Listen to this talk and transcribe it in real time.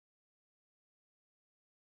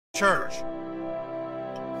church.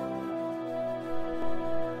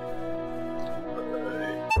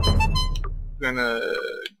 Gonna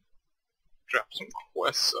drop some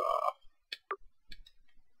quests off.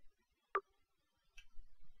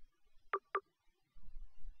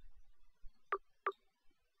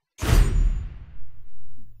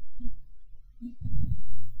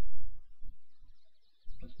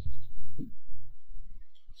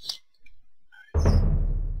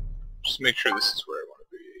 Just make sure this is where I want to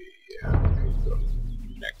be. Yeah, I need to go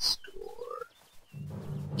next door.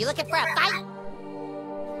 You looking for a fight?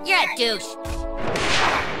 You're a douche.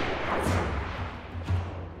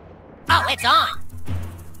 Oh, it's on.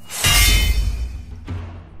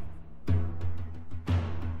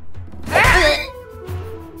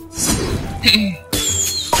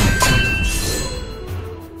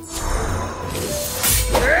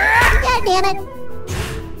 God damn it.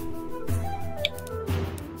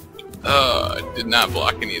 I did not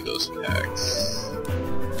block any of those attacks.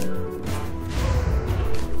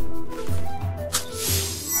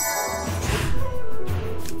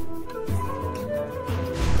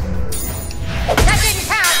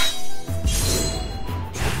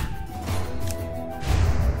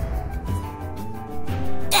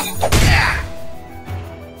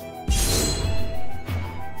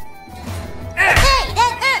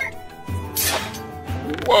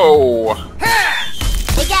 Whoa!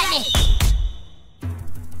 They got me.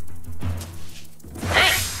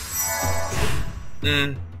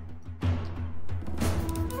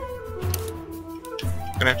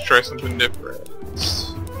 Gonna have to try something different.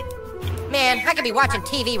 Man, I could be watching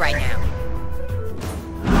TV right now.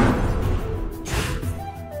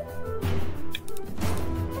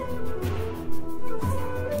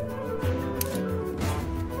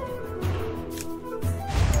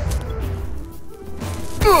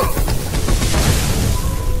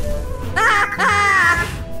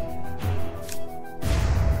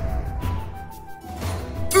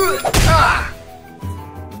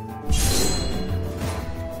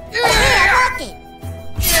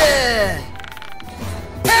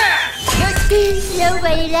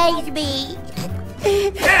 Nobody likes me.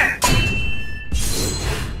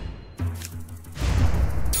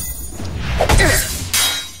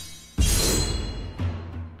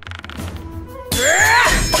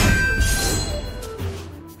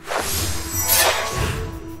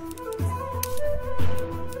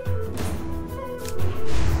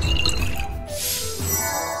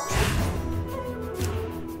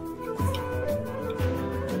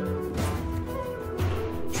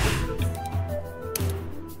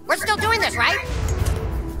 We're still doing this, right?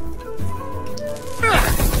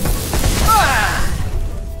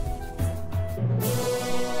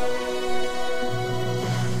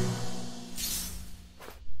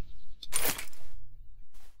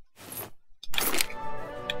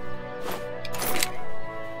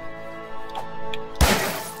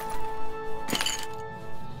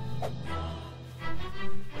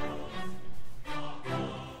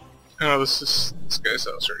 Oh, this guy's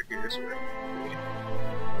house right here is where.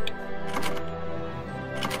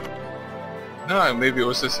 No, maybe it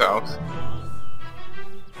was his house.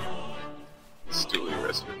 Steely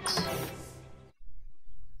residence.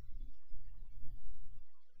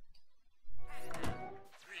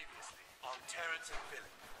 Previously on Terrence and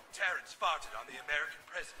Philip. Terrence farted on the American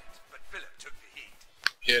president, but Philip took the heat.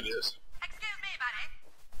 Yeah, it is. Excuse me, buddy.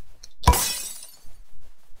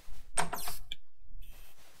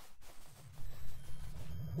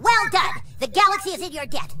 Well done! The galaxy is in your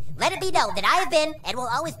debt. Let it be known that I have been, and will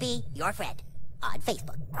always be, your friend. On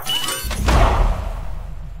Facebook.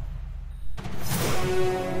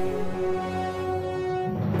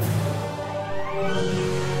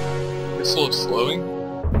 It's slow slowing.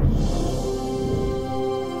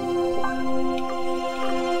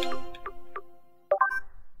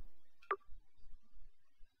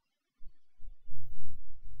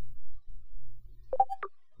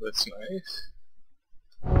 That's nice.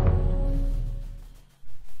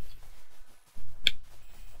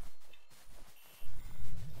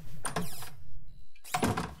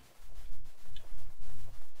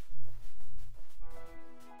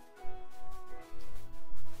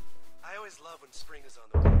 I always love when spring is on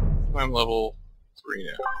the way. I'm level 3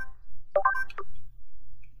 now.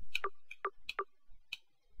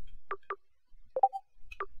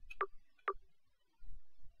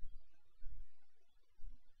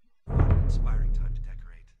 Inspiring time to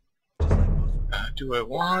decorate. Just like most. Do I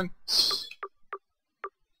want...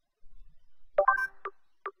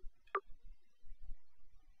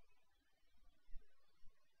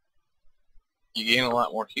 You gain a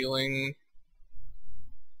lot more healing.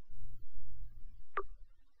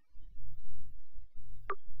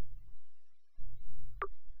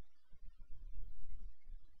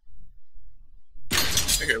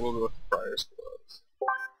 Okay, we'll go with the Friar's gloves.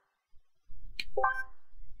 Hold on.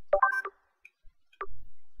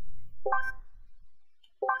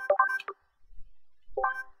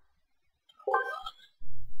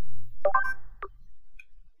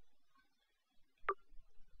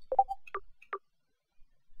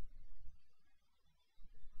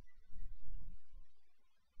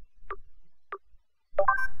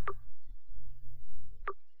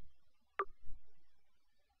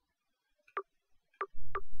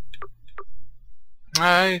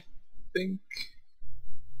 I think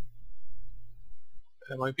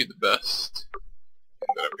that might be the best thing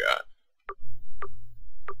that I've got.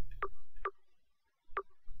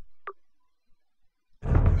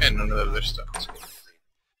 And none of the other stuff.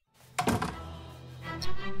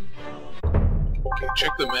 Okay,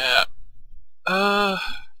 check the map.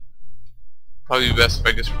 Probably be best if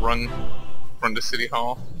I just run to City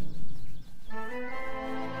Hall.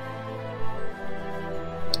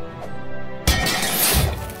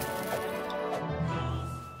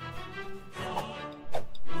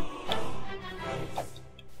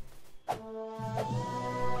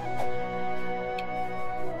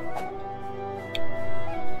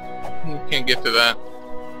 Can't get to that.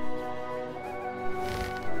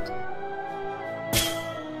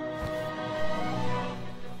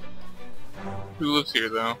 Who lives here,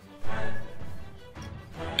 though?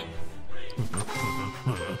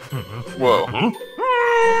 Whoa.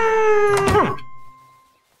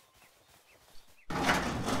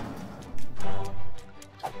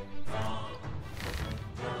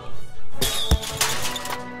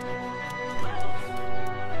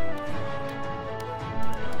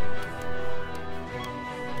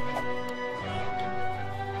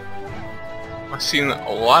 I've seen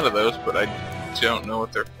a lot of those, but I don't know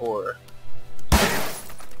what they're for.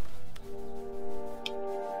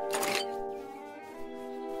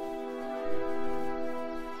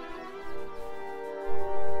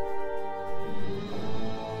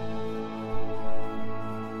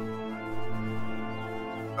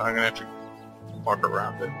 I'm gonna have to walk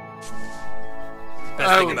around it.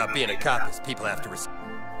 Best thing about being a cop is people have to respect.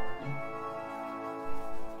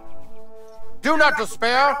 Do not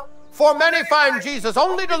despair, for many find Jesus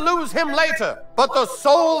only to lose him later. But the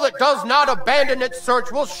soul that does not abandon its search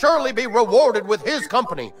will surely be rewarded with his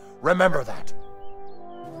company. Remember that.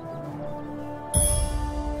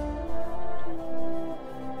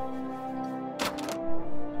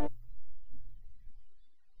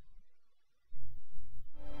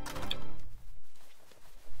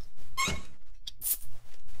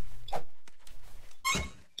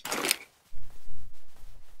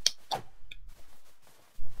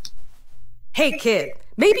 Hey kid,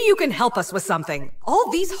 maybe you can help us with something.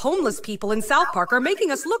 All these homeless people in South Park are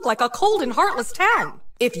making us look like a cold and heartless town.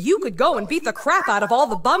 If you could go and beat the crap out of all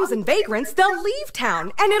the bums and vagrants, they'll leave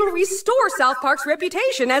town, and it'll restore South Park's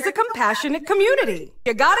reputation as a compassionate community.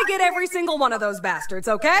 You gotta get every single one of those bastards,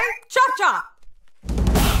 okay? Chop chop!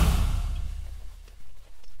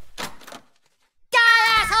 Die,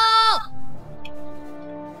 asshole!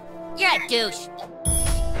 You're a douche.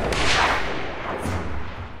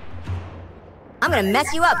 I'm gonna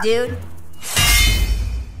mess you up, dude.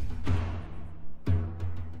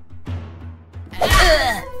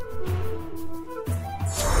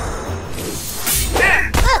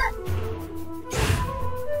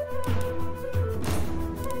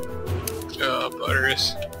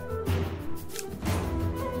 Butters.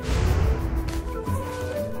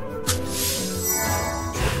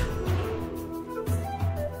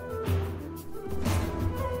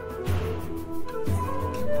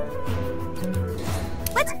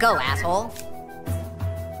 Let's go, asshole.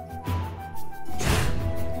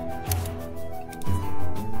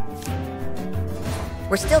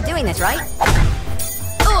 We're still doing this, right?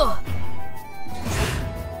 Ugh!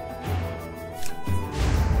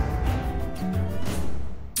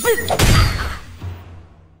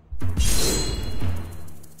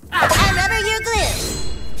 I remember your glue!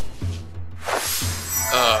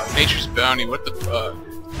 Nature's Bounty, what the fuck?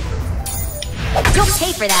 You'll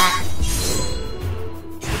pay for that!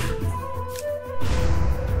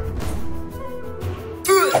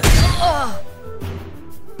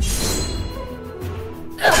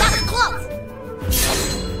 That was close!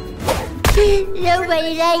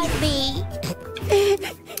 Nobody likes me.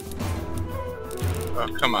 Oh,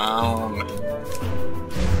 come on.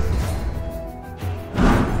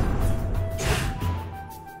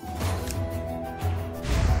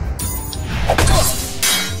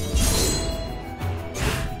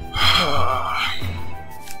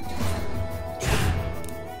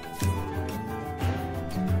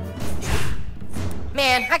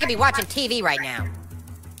 Man, I could be watching TV right now.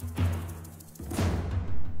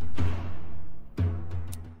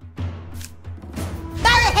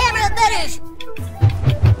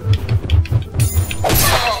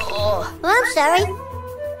 I'm sorry.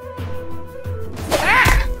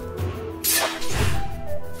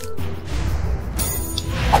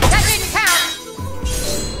 That didn't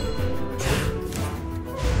count!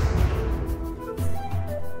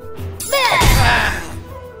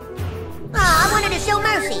 I wanted to show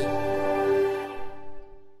mercy.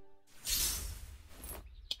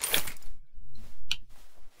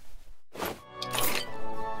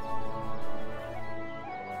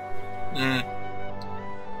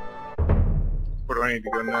 Where do I need to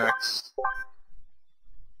go next?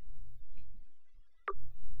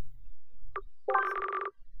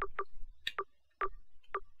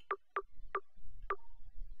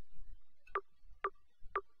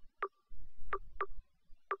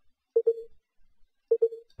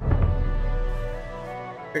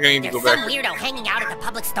 I think I need to There's go some back. weirdo hanging out at the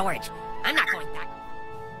public storage. I'm not going back.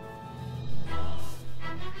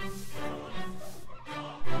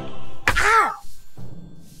 Ow!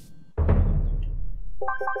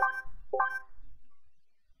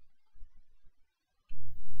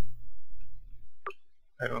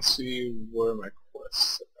 I don't see where my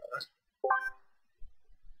quests are.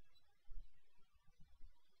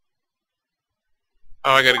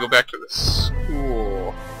 Oh, I gotta go back to the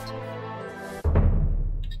school.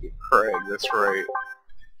 To get Craig, that's right.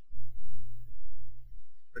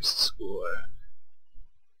 Where's the school at?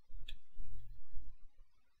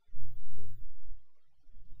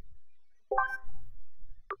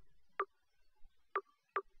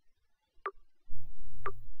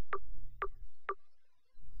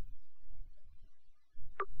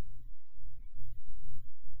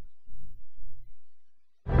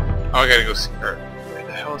 Oh, I gotta go see her. Where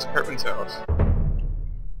the hell is Cartman's house?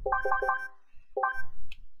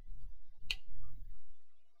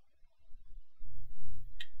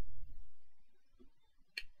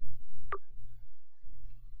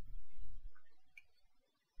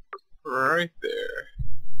 Right there.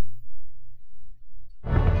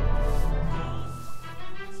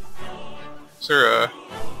 Sir,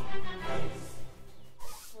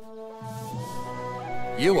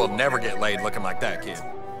 You will never get laid looking like that, kid.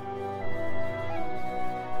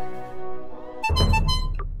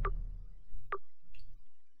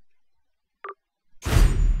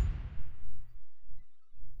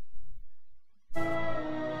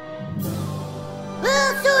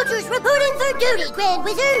 Well, soldiers reporting for duty, Grand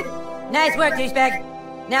Wizard. Nice work,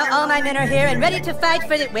 douchebag. Now all my men are here and ready to fight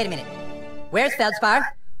for the— Wait a minute. Where's Feldspar?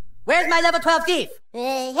 Where's my level 12 thief?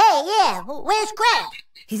 Hey, yeah, where's Craig?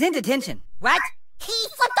 He's in detention. What? He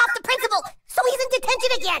flipped off the principal, so he's in detention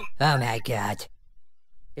again. Oh my god.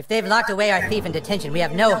 If they've locked away our thief in detention, we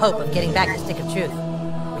have no hope of getting back the stick of truth.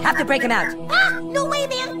 We have to break him out. Ah, no way,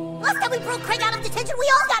 man. Last time we broke Craig out of detention, we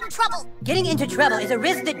all got in trouble. Getting into trouble is a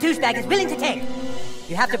risk that douchebag is willing to take.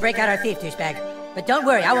 You have to break out our thief, douchebag. But don't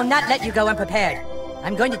worry, I will not let you go unprepared.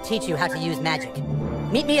 I'm going to teach you how to use magic.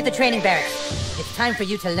 Meet me at the training barracks. It's time for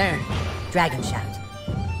you to learn Dragon Shout.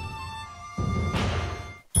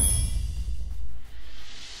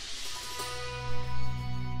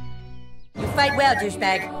 You fight well,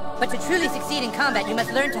 douchebag. But to truly succeed in combat, you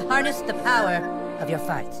must learn to harness the power of your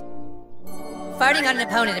farts. Farting on an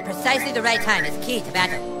opponent at precisely the right time is key to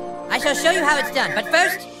battle. I shall show you how it's done, but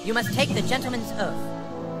first, you must take the gentleman's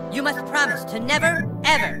oath. You must promise to never,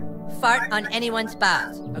 ever fart on anyone's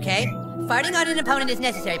balls, okay? Farting on an opponent is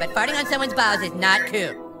necessary, but farting on someone's balls is not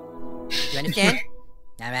cool. You understand?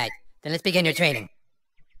 Alright, then let's begin your training.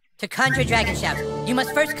 To conjure Dragon Shout, you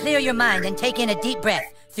must first clear your mind and take in a deep breath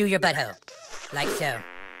through your butthole. Like so.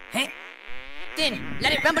 Huh? Then,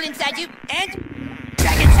 let it rumble inside you, and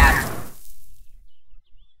Dragon Shout!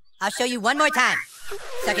 I'll show you one more time.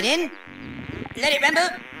 Suck it in. Let it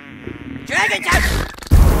rumble. Dragon Shout!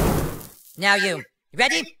 Now you.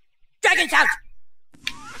 Ready? Dragon Shout!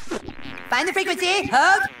 Find the frequency.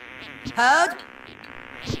 Hold. Hold.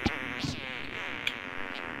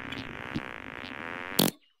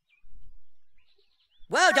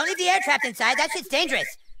 Whoa, don't leave the air trapped inside. That shit's dangerous.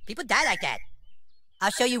 People die like that.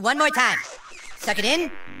 I'll show you one more time. Suck it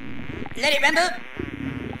in. Let it rumble.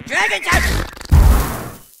 Dragon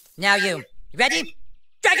Shout! Now you. Ready?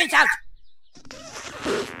 Dragon Shout!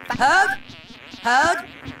 Hold. Hold.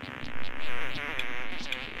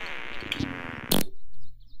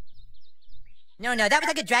 No, that was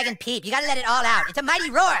like a dragon peep. You gotta let it all out. It's a mighty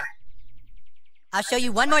roar. I'll show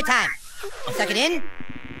you one more time. Suck it in.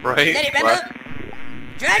 right? Let it rumble. What?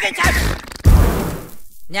 Dragon Shout!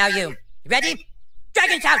 Now you. Ready?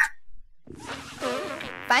 Dragon Shout!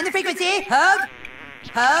 Find the frequency. Hold.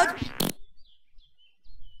 Hold.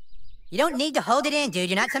 You don't need to hold it in, dude.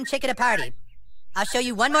 You're not some chick at a party. I'll show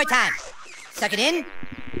you one more time. Suck it in.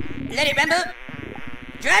 Let it rumble.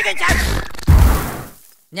 Dragon shout!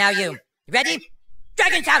 Now you. Ready?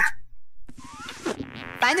 Dragon shout!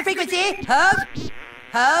 Find the frequency. Hold.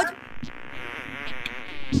 Hold.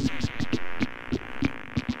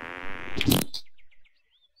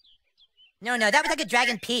 No, that was like a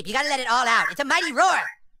dragon peep. You gotta let it all out. It's a mighty roar.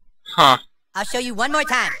 Huh. I'll show you one more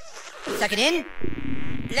time. Suck it in.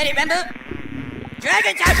 Let it rumble.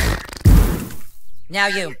 Dragon shout! Now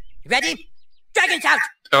you. Ready? Dragon shout!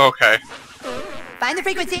 Okay. Find the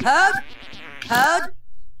frequency. Hold. Hold.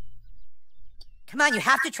 Come on, you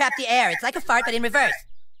have to trap the air. It's like a fart, but in reverse.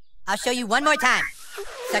 I'll show you one more time.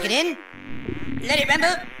 Suck it in. Let it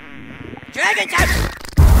rumble. Dragon shout!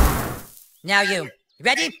 Now you.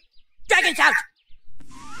 Ready? Dragon shout!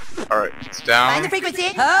 Alright, it's down. Find the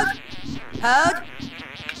frequency. Hold. Hold.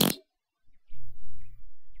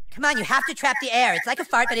 Come on, you have to trap the air. It's like a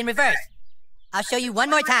fart, but in reverse. I'll show you one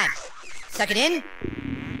more time. Suck it in.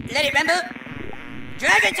 Let it rumble.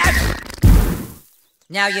 Dragon shout!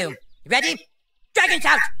 Now you. Ready? Dragon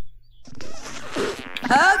shout!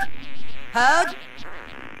 Hold. Hold.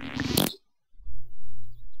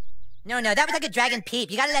 No, that was like a dragon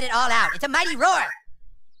peep. You gotta let it all out. It's a mighty roar.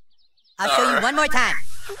 I'll show you one more time.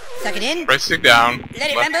 Suck it in. Right stick down.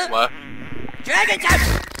 Let it Left, rumble. left. Dragon shout!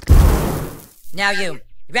 Now you.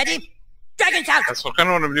 Ready? Dragon shout! That's what kind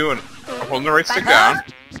of what I'm doing. I'm holding the right stick Hold. down.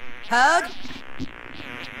 Hold.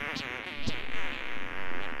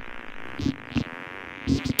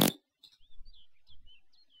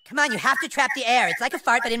 Come on, you have to trap the air. It's like a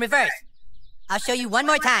fart, but in reverse. I'll show you one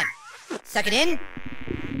more time. Suck it in.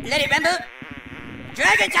 Let it rumble.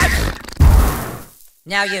 Dragon shout!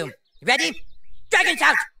 Now you. Ready? Dragon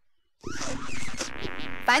shout!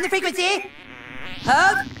 Find the frequency.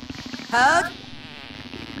 Hold. Hold.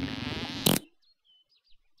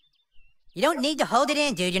 You don't need to hold it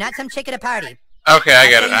in, dude. You're not some chick at a party. Okay, I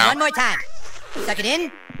get I'll it show you now. one more time. Suck it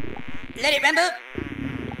in. Let it rumble.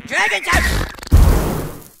 Dragon shout!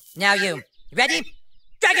 Now you. Ready?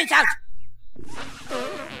 Dragon shout!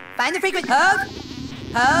 Find the frequency. Hold.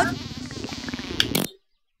 Hold.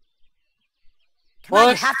 Come on,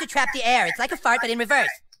 you have to trap the air. It's like a fart, but in reverse.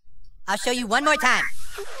 I'll show you one more time.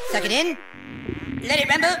 Suck it in. Let it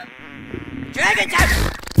rumble. Dragon shout!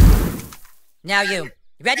 Now you.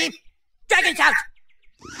 Ready? Dragon shout!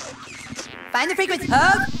 Find the frequency.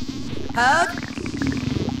 Hold. Hold.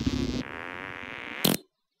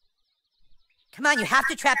 Come on, you have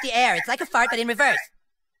to trap the air. It's like a fart, but in reverse.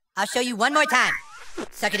 I'll show you one more time.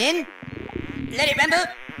 Suck it in. Let it rumble.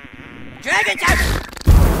 Dragon shout!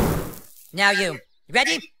 Now you.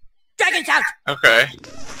 Ready? Dragon shout! Okay.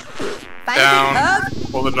 Find Down. the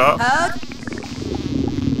Hold it up. Hold.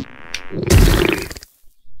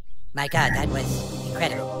 My God, that was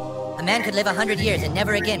incredible. A man could live 100 years and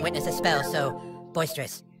never again witness a spell so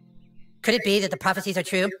boisterous. Could it be that the prophecies are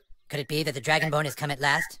true? Could it be that the Dragonborn has come at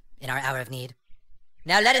last, in our hour of need?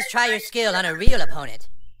 Now let us try your skill on a real opponent.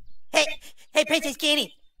 Hey, Princess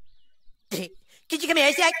Kenny. Could you come here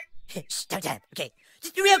a sec? Shh, don't tell him. Okay.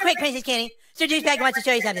 Just real quick, Princess Kenny. Sir Douchebag wants to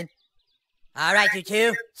show you something. All right, you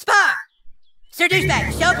two. Spar! Sir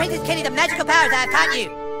Douchebag, show Princess Kenny the magical powers I have taught you.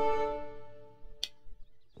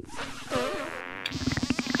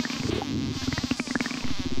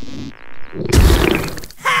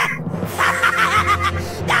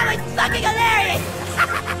 That was fucking hilarious!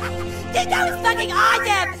 Dude, that was fucking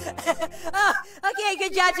awesome! Oh, okay,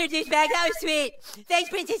 good job, Sir Douchebag. That was sweet. Thanks,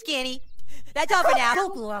 Princess Kenny. That's all for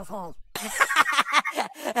now.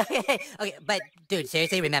 Okay, but dude,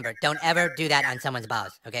 seriously, remember, don't ever do that on someone's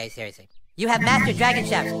balls, okay? Seriously. You have mastered dragon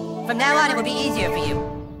shouts. From now on, it will be easier for you.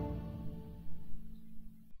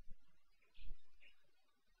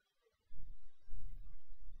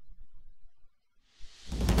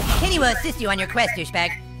 Kenny will assist you on your quest,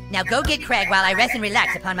 douchebag. Now go get Craig while I rest and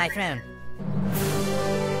relax upon my throne.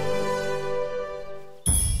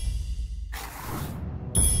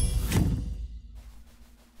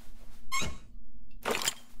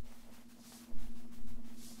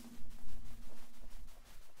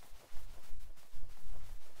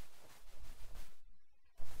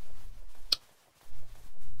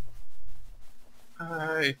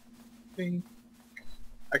 I think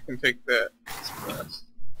I can take that express.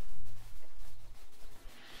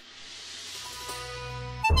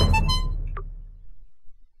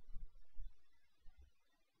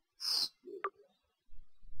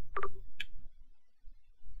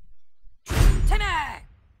 Timmy!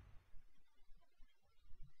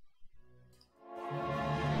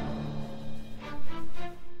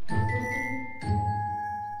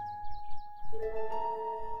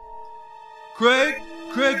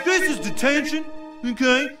 Craig, this is detention.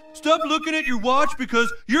 Okay? stop looking at your watch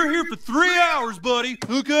because you're here for 3 hours, buddy,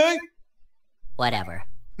 okay? Whatever.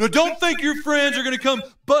 Now don't think your friends are gonna come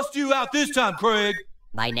bust you out this time, Craig.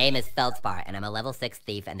 My name is Feldspar, and I'm a level 6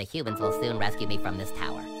 thief, and the humans will soon rescue me from this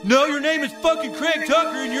tower. No, your name is fucking Craig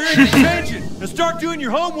Tucker, and you're in detention. Now start doing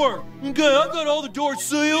your homework. Okay, I've got all the doors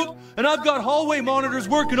sealed, and I've got hallway monitors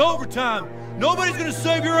working overtime. Nobody's gonna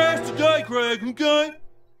save your ass today, Craig, okay?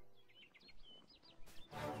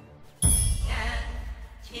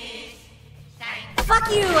 Fuck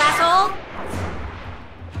you, asshole!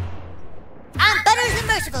 I'm Butters the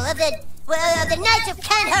Merciful of the Knights of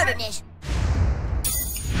Kind-Heartedness.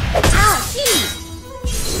 Ow, jeez!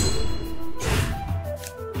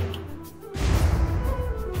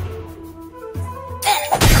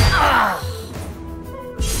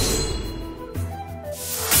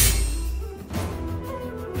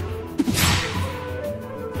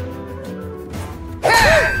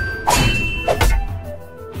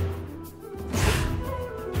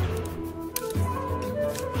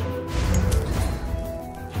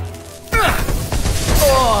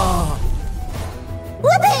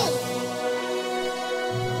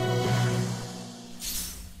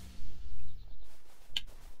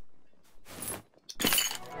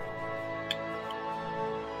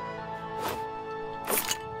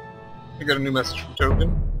 I got a new message from Token.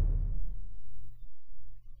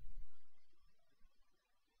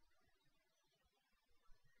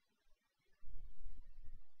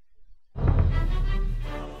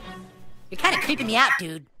 You're kind of creeping me out,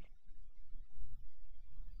 dude.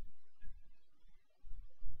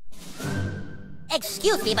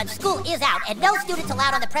 Excuse me, but school is out, and no students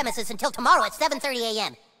allowed on the premises until tomorrow at 7:30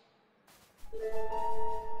 a.m.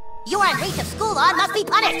 You are in breach of school law and must be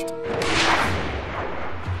punished!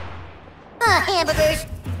 Hamburgers!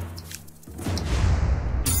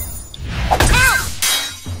 Ow!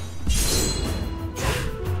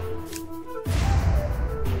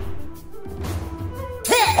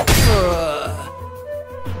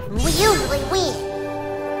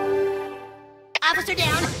 Officer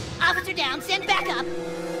down! Officer down! Send backup!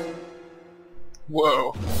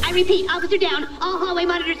 Whoa. I repeat, officer down. All hallway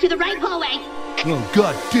monitors to the right hallway. Oh,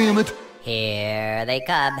 god damn it. Here they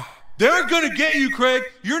come. They're gonna get you, Craig.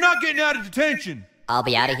 You're not getting out of detention. I'll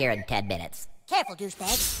be out of here in 10 minutes. Careful,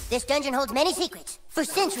 douchebag. This dungeon holds many secrets. For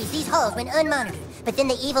centuries, these halls went unmonitored. But then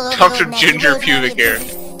the evil Dr. overlord Ginger pubic hair.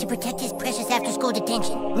 to protect his precious after-school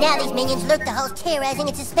detention. Now these minions lurk the halls, terrorizing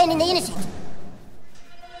and suspending the innocent.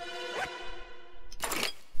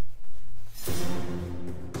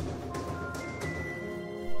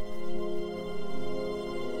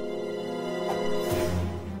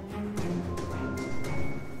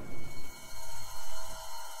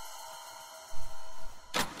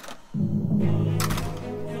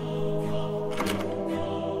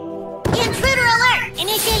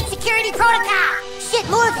 Initiate security protocol! Shit,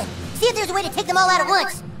 more of them! See if there's a way to take them all out at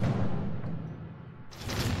once!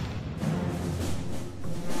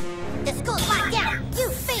 The school's locked down! You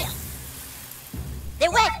failed!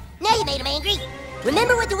 They're wet! Now you made them angry!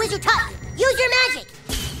 Remember what the wizard taught you! Use your magic!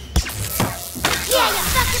 Yeah, you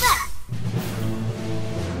fucked them up!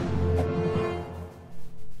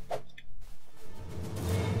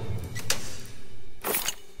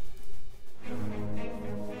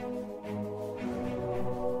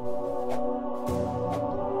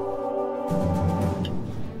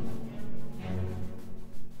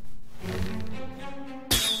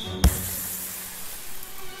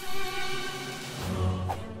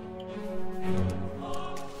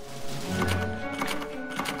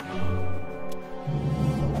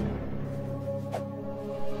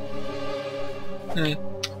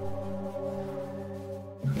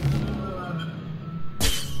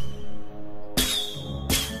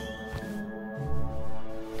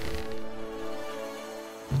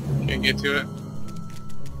 Can't get to it.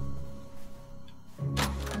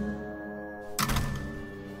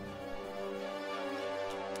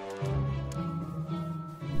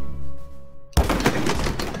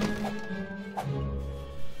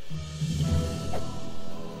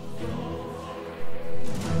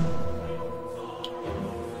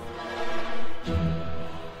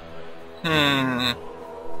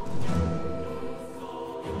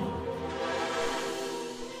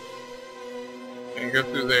 Can't go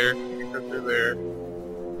through there. Can't go through there.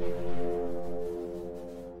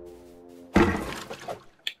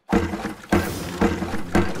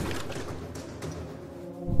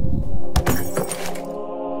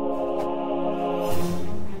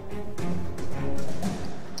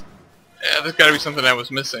 Yeah, there's gotta be something I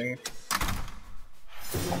was missing.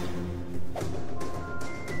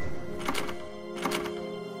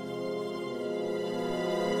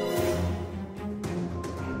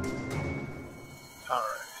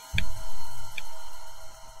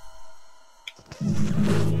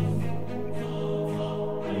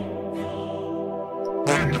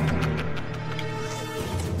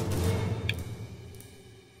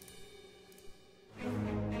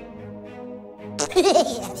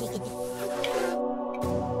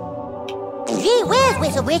 Gee whiz,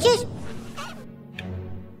 Whistle Bridges!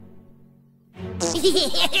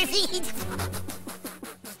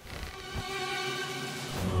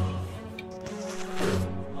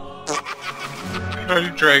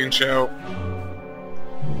 Dragon show.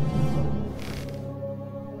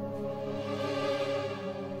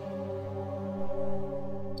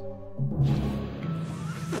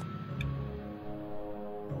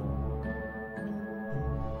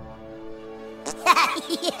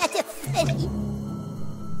 Yeah, that's funny.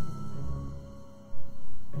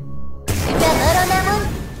 You got blood on that one?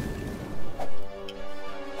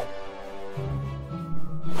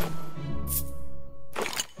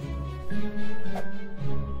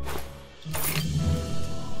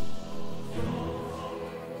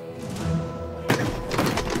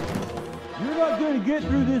 You're not going to get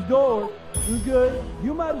through this door. You're good.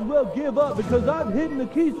 You might as well give up because I've hidden the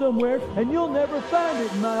key somewhere and you'll never find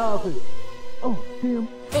it in my office. Oh, Tim.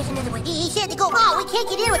 There's another one. He said to go. Oh, we can't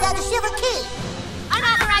get in without the silver key.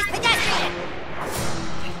 Unauthorized pedestrian.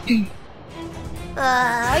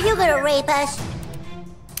 Are you gonna rape us?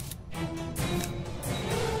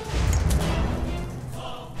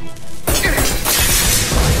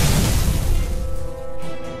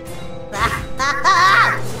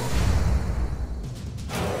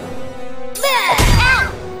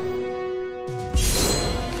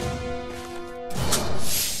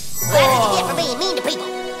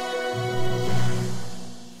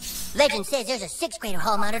 Legend says there's a 6th grader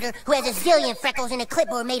hall monitor who has a zillion freckles and a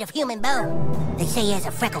clipboard made of human bone. They say he has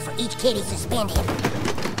a freckle for each kid he suspended.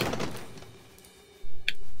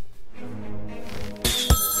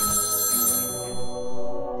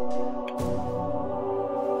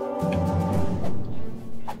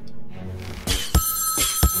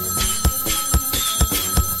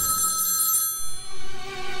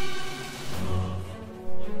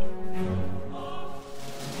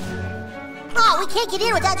 We can't get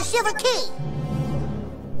in without the silver key.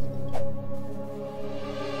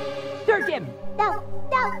 Search him. No.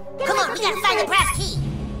 Come on, we gotta find the brass key.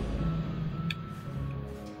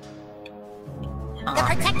 The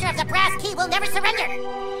protector of the brass key will never surrender.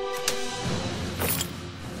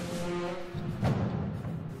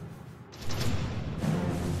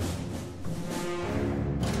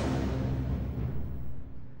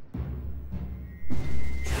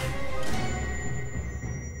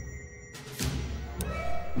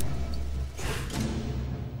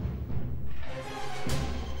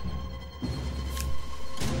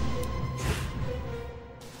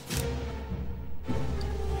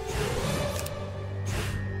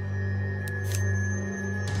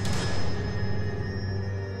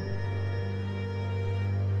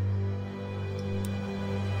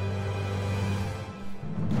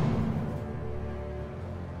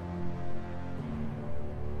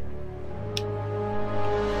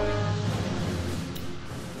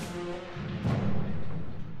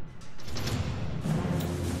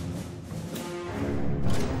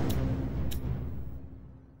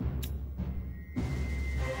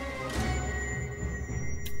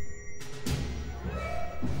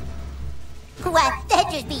 What?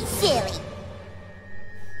 That'd just be silly.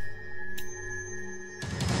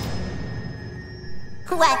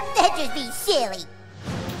 What? That'd just be silly.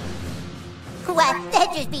 What?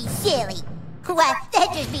 That'd just be silly. What?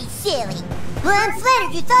 That'd just be silly. Well, I'm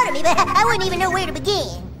flattered you thought of me, but I wouldn't even know where to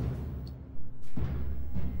begin.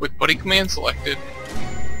 With buddy command selected.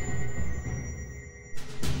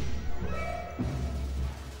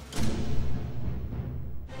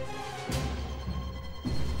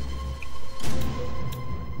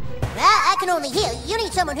 I can only heal. You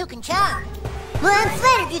need someone who can charm. Well, I'm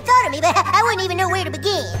flattered you thought of me, but I wouldn't even know where to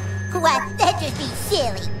begin. What? That'd just be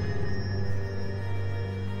silly.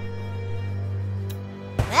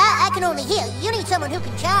 I can only heal. You need someone who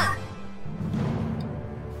can charm.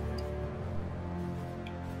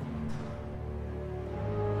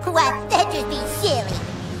 What? That'd just be silly.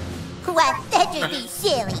 What? That'd just be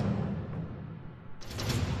silly.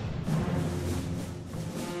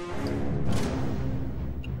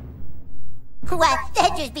 What?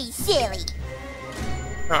 That'd just be silly.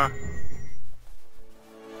 Huh.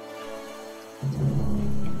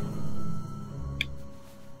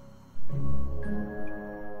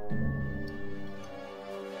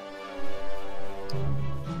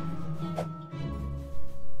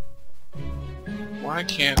 Why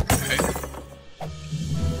can't I?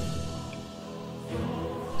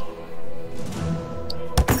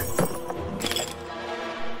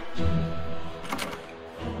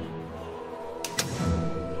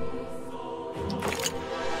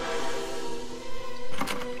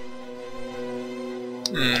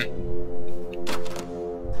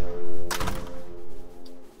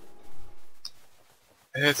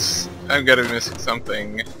 I've got to be missing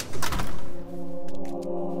something.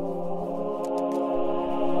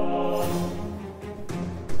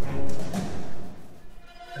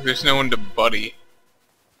 There's no one to buddy.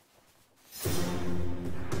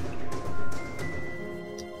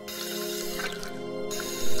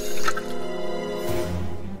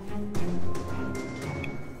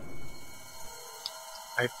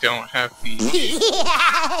 I don't have the...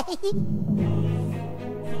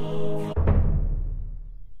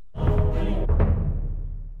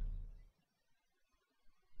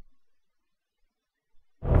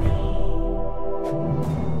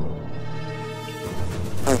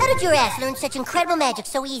 How did your ass learn such incredible magic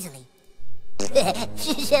so easily?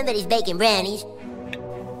 Somebody's baking brownies.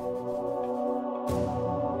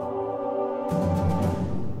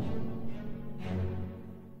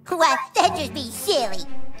 Why, that'd just be silly.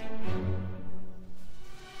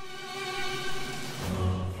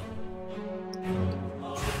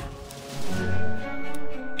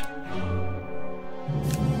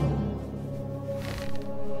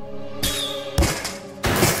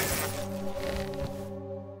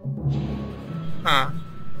 Huh.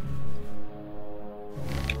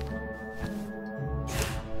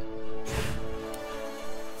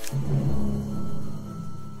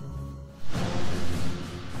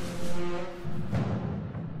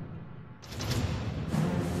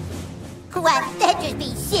 Why, that'd just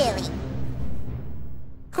be silly.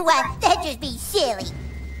 Why, that'd just be silly.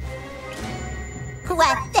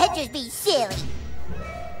 Why, that'd just be silly.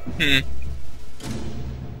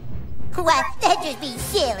 Why, that'd just be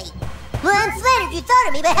silly. Well, I'm flattered you thought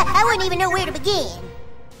of me, but I wouldn't even know where to begin.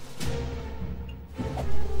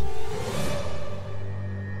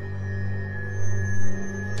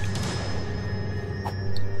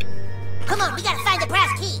 Come on, we gotta find the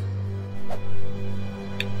brass key.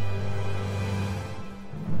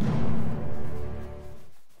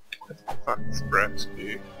 What the fuck is brass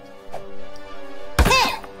key?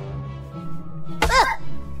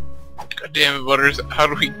 God damn it, Butters. How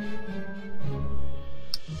do we...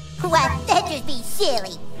 Why, that'd just be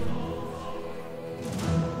silly.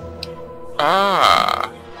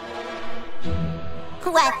 Ah.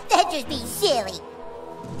 Why, that'd just be silly.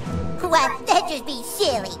 Why, that'd just be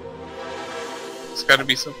silly. It's gotta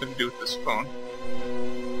be something to do with this phone.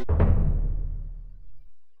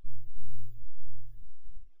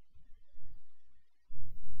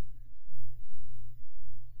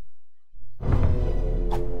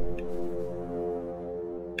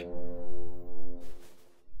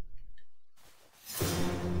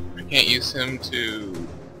 I can't use him to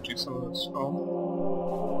do some of this phone.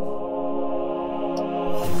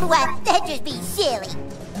 Why, that'd just be silly.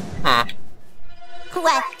 Huh.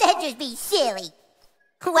 Why, that'd just be silly.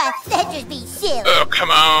 Why, that'd just be silly. Oh,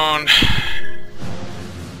 come on.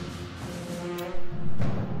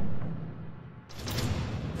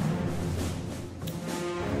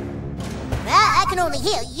 I can only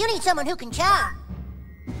heal. You need someone who can charm.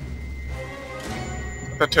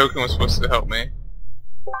 That token was supposed to help me.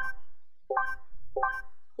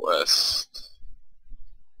 West.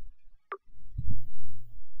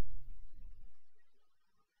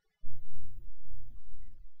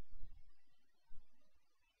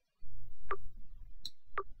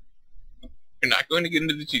 You're not going to get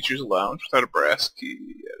into the teacher's lounge without a brass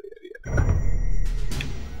key. Yada, yada, yada.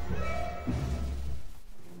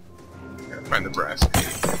 Gotta find the brass key.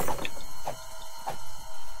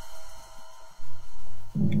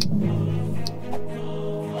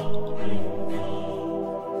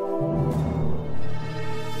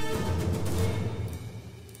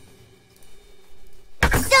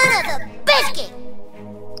 Son of a biscuit!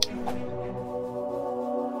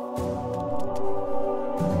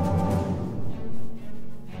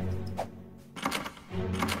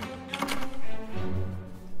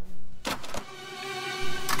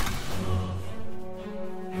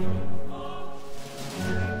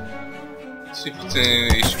 See if it's in any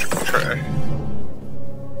of these trash.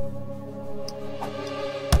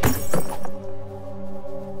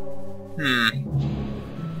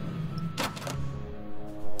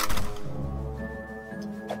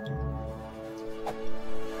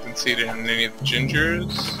 Didn't see it in any of the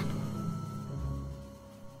gingers.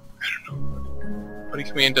 I don't know. Buddy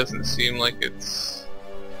Command doesn't seem like it's...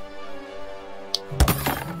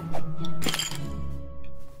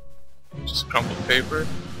 just crumpled paper.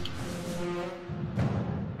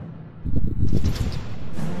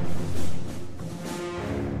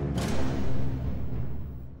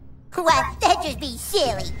 Why, that'd just be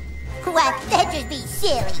silly. Why, that'd just be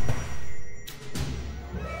silly.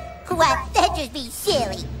 Why, that'd just be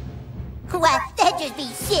silly. Why, that'd just be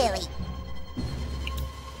silly.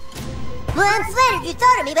 Well, I'm flattered you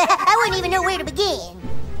thought of me, but I wouldn't even know where to begin.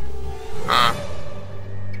 Huh?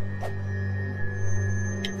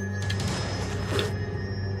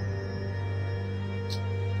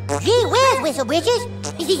 Gee whiz, Whistle Britches!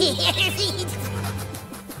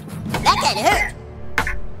 That kinda hurt.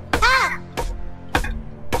 Ah!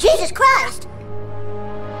 Jesus Christ!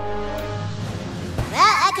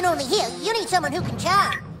 I can only heal. You need someone who can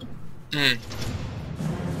charm.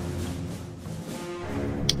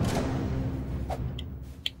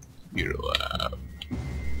 Computer lab.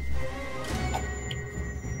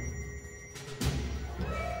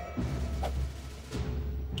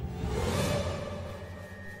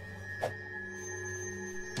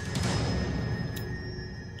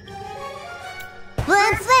 Well,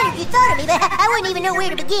 I'm flattered you thought of me, but I wouldn't even know where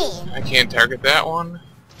to begin. I can't target that one.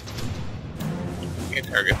 Can't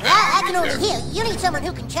target that. I can only heal. You need someone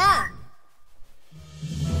who can charm.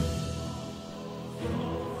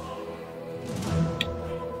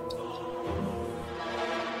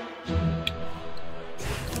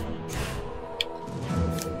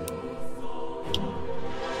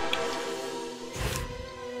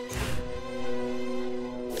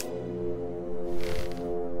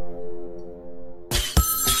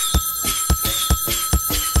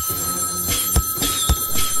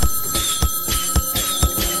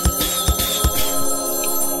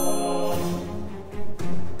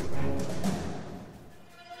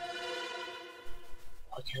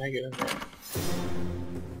 Why can't I get in there?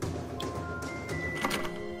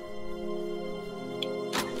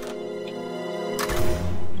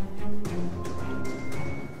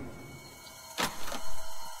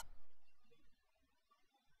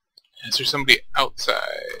 Is there somebody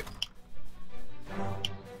outside?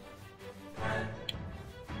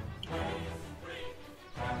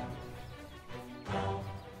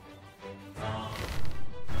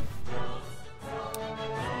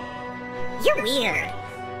 You're weird.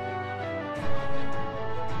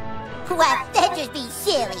 Why, that'd just be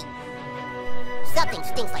silly. Something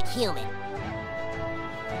stinks like human.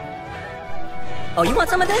 Oh, you want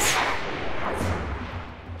some of this?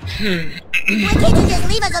 Why can't you just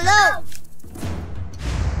leave us alone?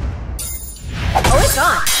 Oh, it's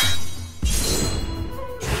on.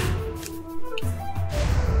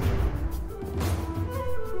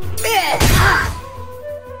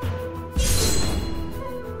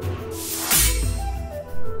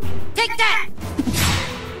 Take that!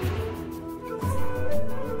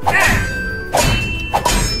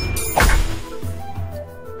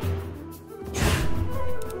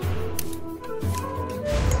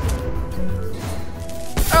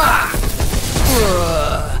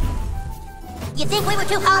 You think we were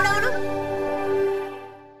too hard on him?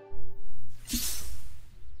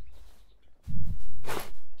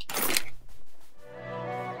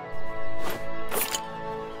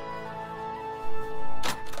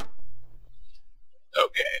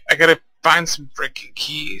 Okay, I gotta find some freaking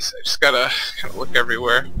keys. I just gotta kind of look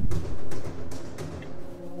everywhere.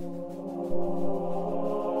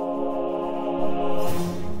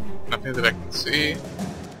 Nothing that I can see.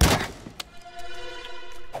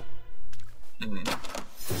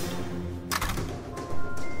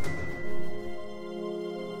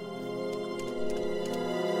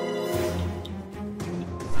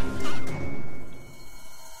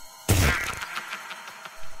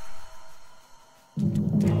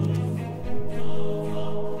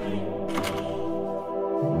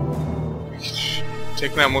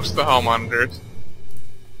 Taking out most of the hall monitors.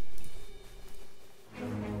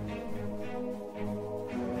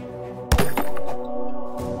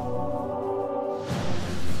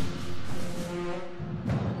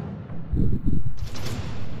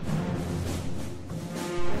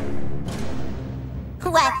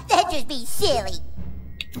 Why, that'd just be silly.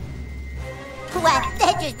 Why,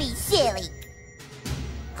 that'd just be silly.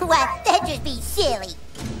 Why, that'd just be silly.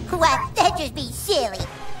 Why, that'd just be silly.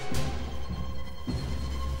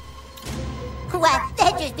 Why,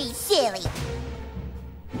 that'd just be silly.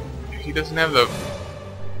 He doesn't have the...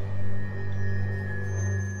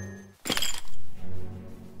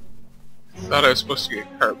 Thought I was supposed to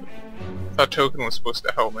get carbon. Thought token was supposed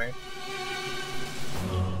to help me.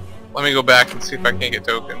 Let me go back and see if I can't get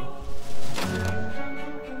token.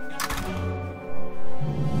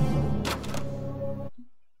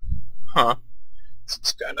 Huh.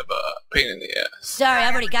 It's kind of a pain in the ass. Sorry,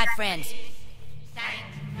 I've already got friends.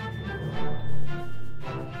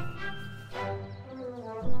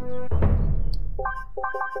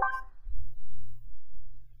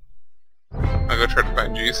 I'll go try to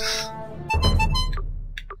find Jesus.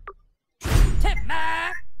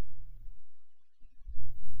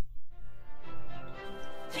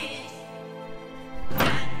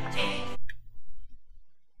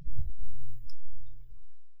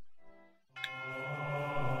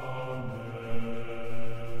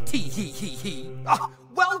 Hee.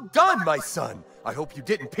 Well done, my son. I hope you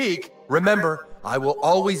didn't peek. Remember, I will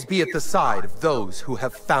always be at the side of those who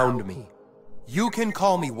have found me. You can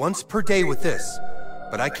call me once per day with this,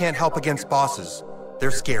 but I can't help against bosses.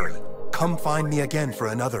 They're scary. Come find me again for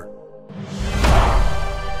another.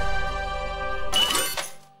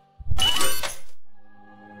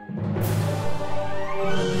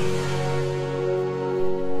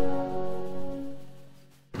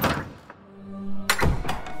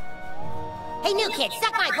 Hey, new kid,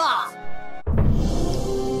 suck my balls!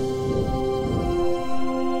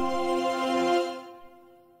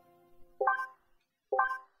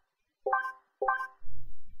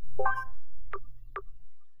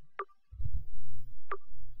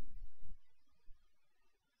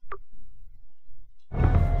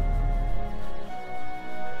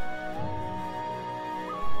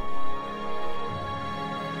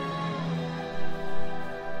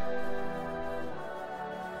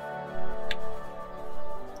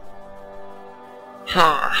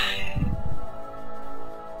 Huh.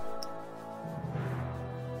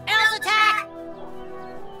 Elves attack!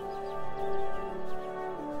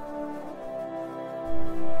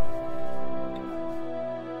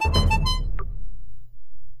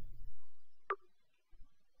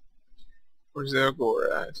 Where's the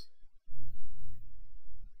Agora at?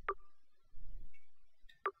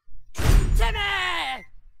 Timmy!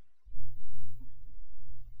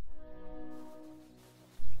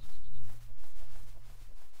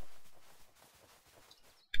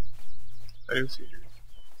 I didn't see you.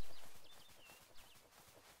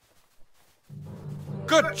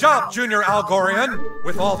 Good job, Junior Algorian!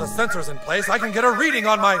 With all the sensors in place, I can get a reading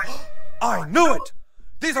on my... I knew it!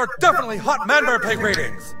 These are definitely hot Manbear Pig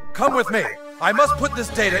readings! Come with me. I must put this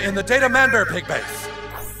data in the Data Manbear Pig base.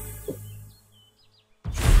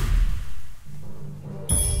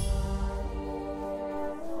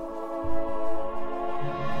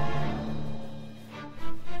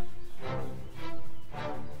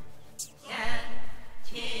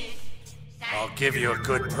 I'll give you a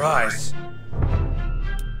good price.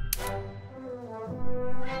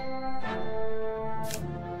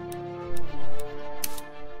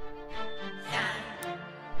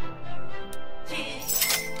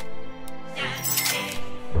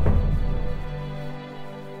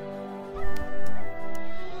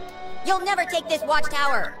 You'll never take this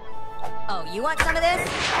watchtower! Oh, you want some of this?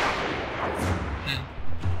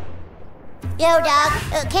 Yo, dog,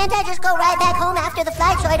 can't I just go right back home after the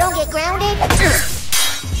flight so I don't get grounded?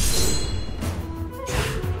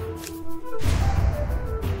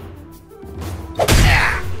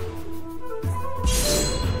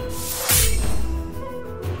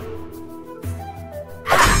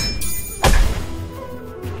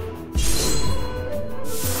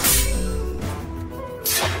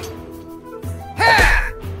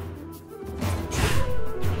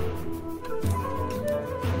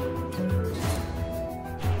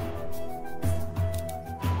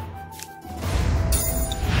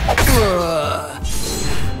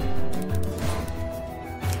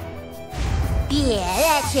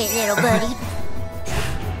 Yeah, that's it, little buddy.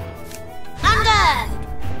 I'm done!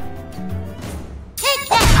 Take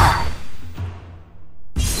that!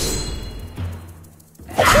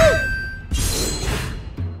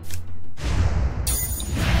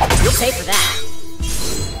 You'll pay for that.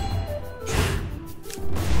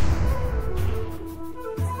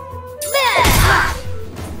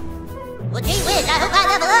 Well, gee whiz, I hope I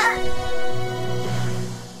level up!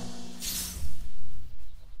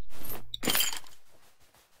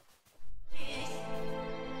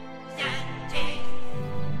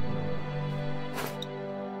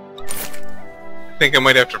 I think I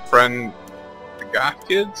might have to friend the goth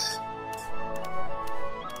kids.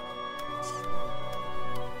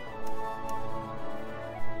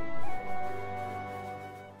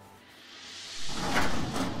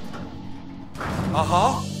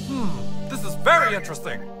 This is very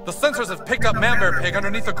interesting. The sensors have picked up Manbear Pig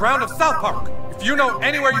underneath the ground of South Park. If you know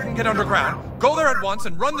anywhere you can get underground, go there at once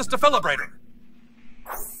and run this defibrillator.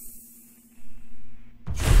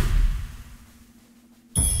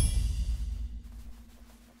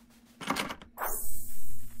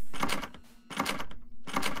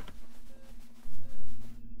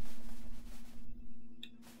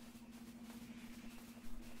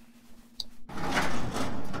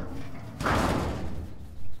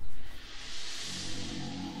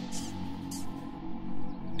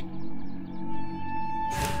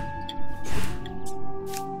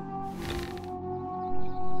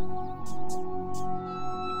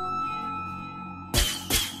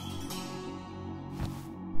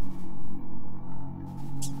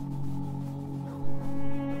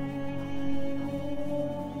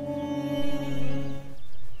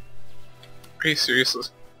 Are you seriously?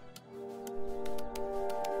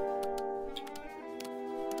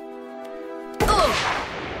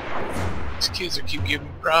 These kids are keep giving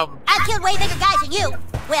me problems. I've killed way bigger guys than you.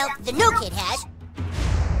 Well, the new kid has.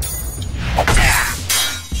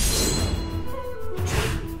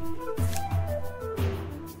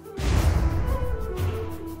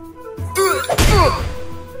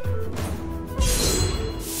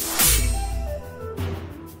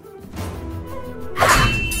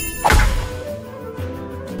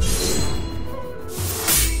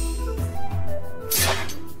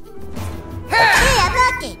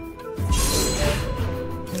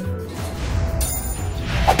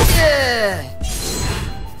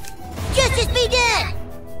 Justice be done!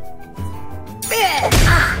 That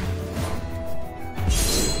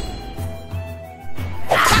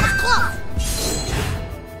was close!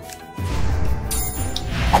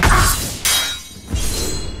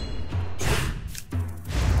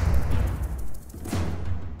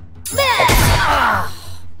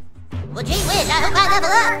 Well, gee whiz, I hope I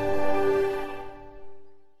level up!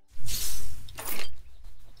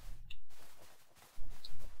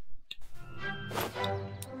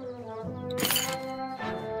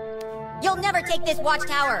 You'll never take this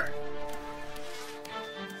watchtower!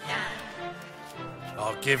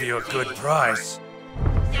 I'll give you a good price.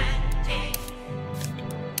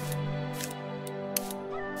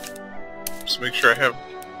 Just make sure I have.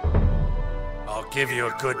 I'll give you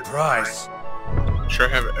a good price. Make sure I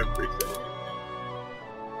have everything.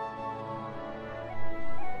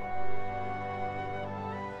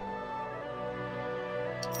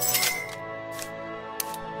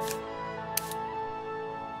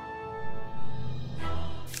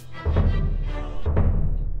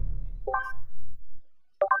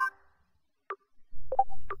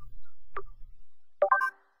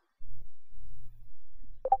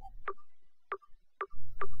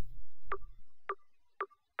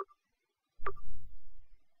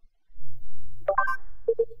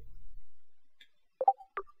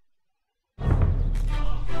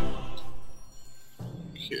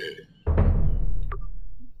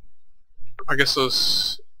 I guess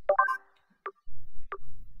those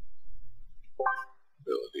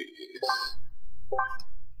abilities.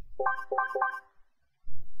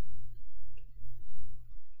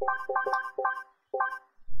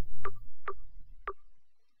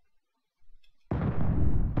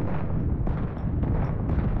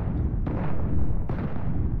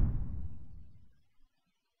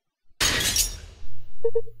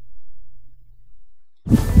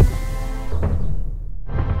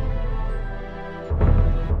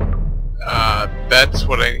 That's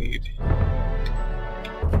what I need.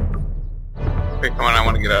 Okay, come on, I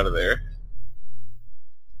want to get out of there.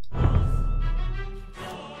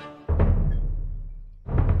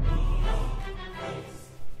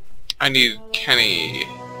 I need Kenny.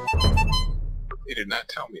 They did not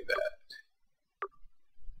tell me that.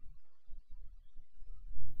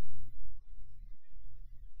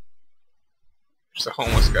 There's a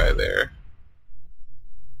homeless guy there.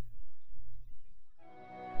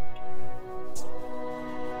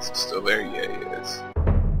 Is he still there? Yeah, he is.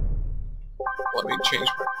 Let me change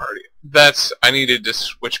my party. I needed to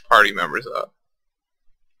switch party members up.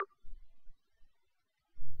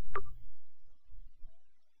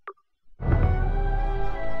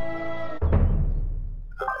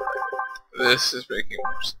 This is making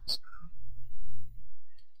more sense.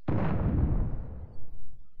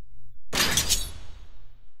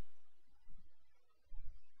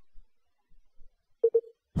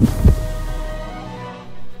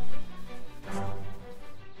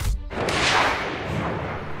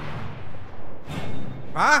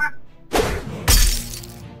 Huh?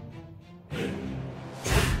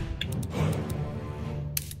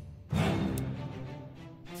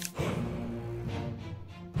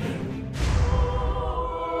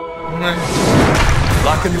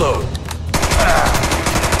 Lock and load.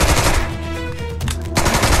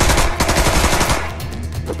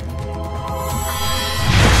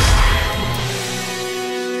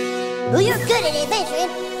 Well, you're good at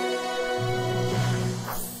adventuring.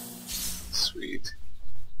 Sweet.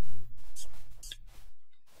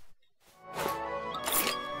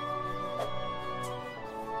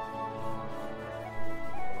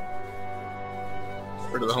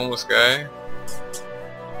 Rid of the homeless guy.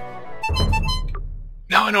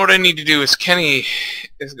 Now I know what I need to do is Kenny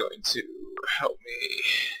is going to help me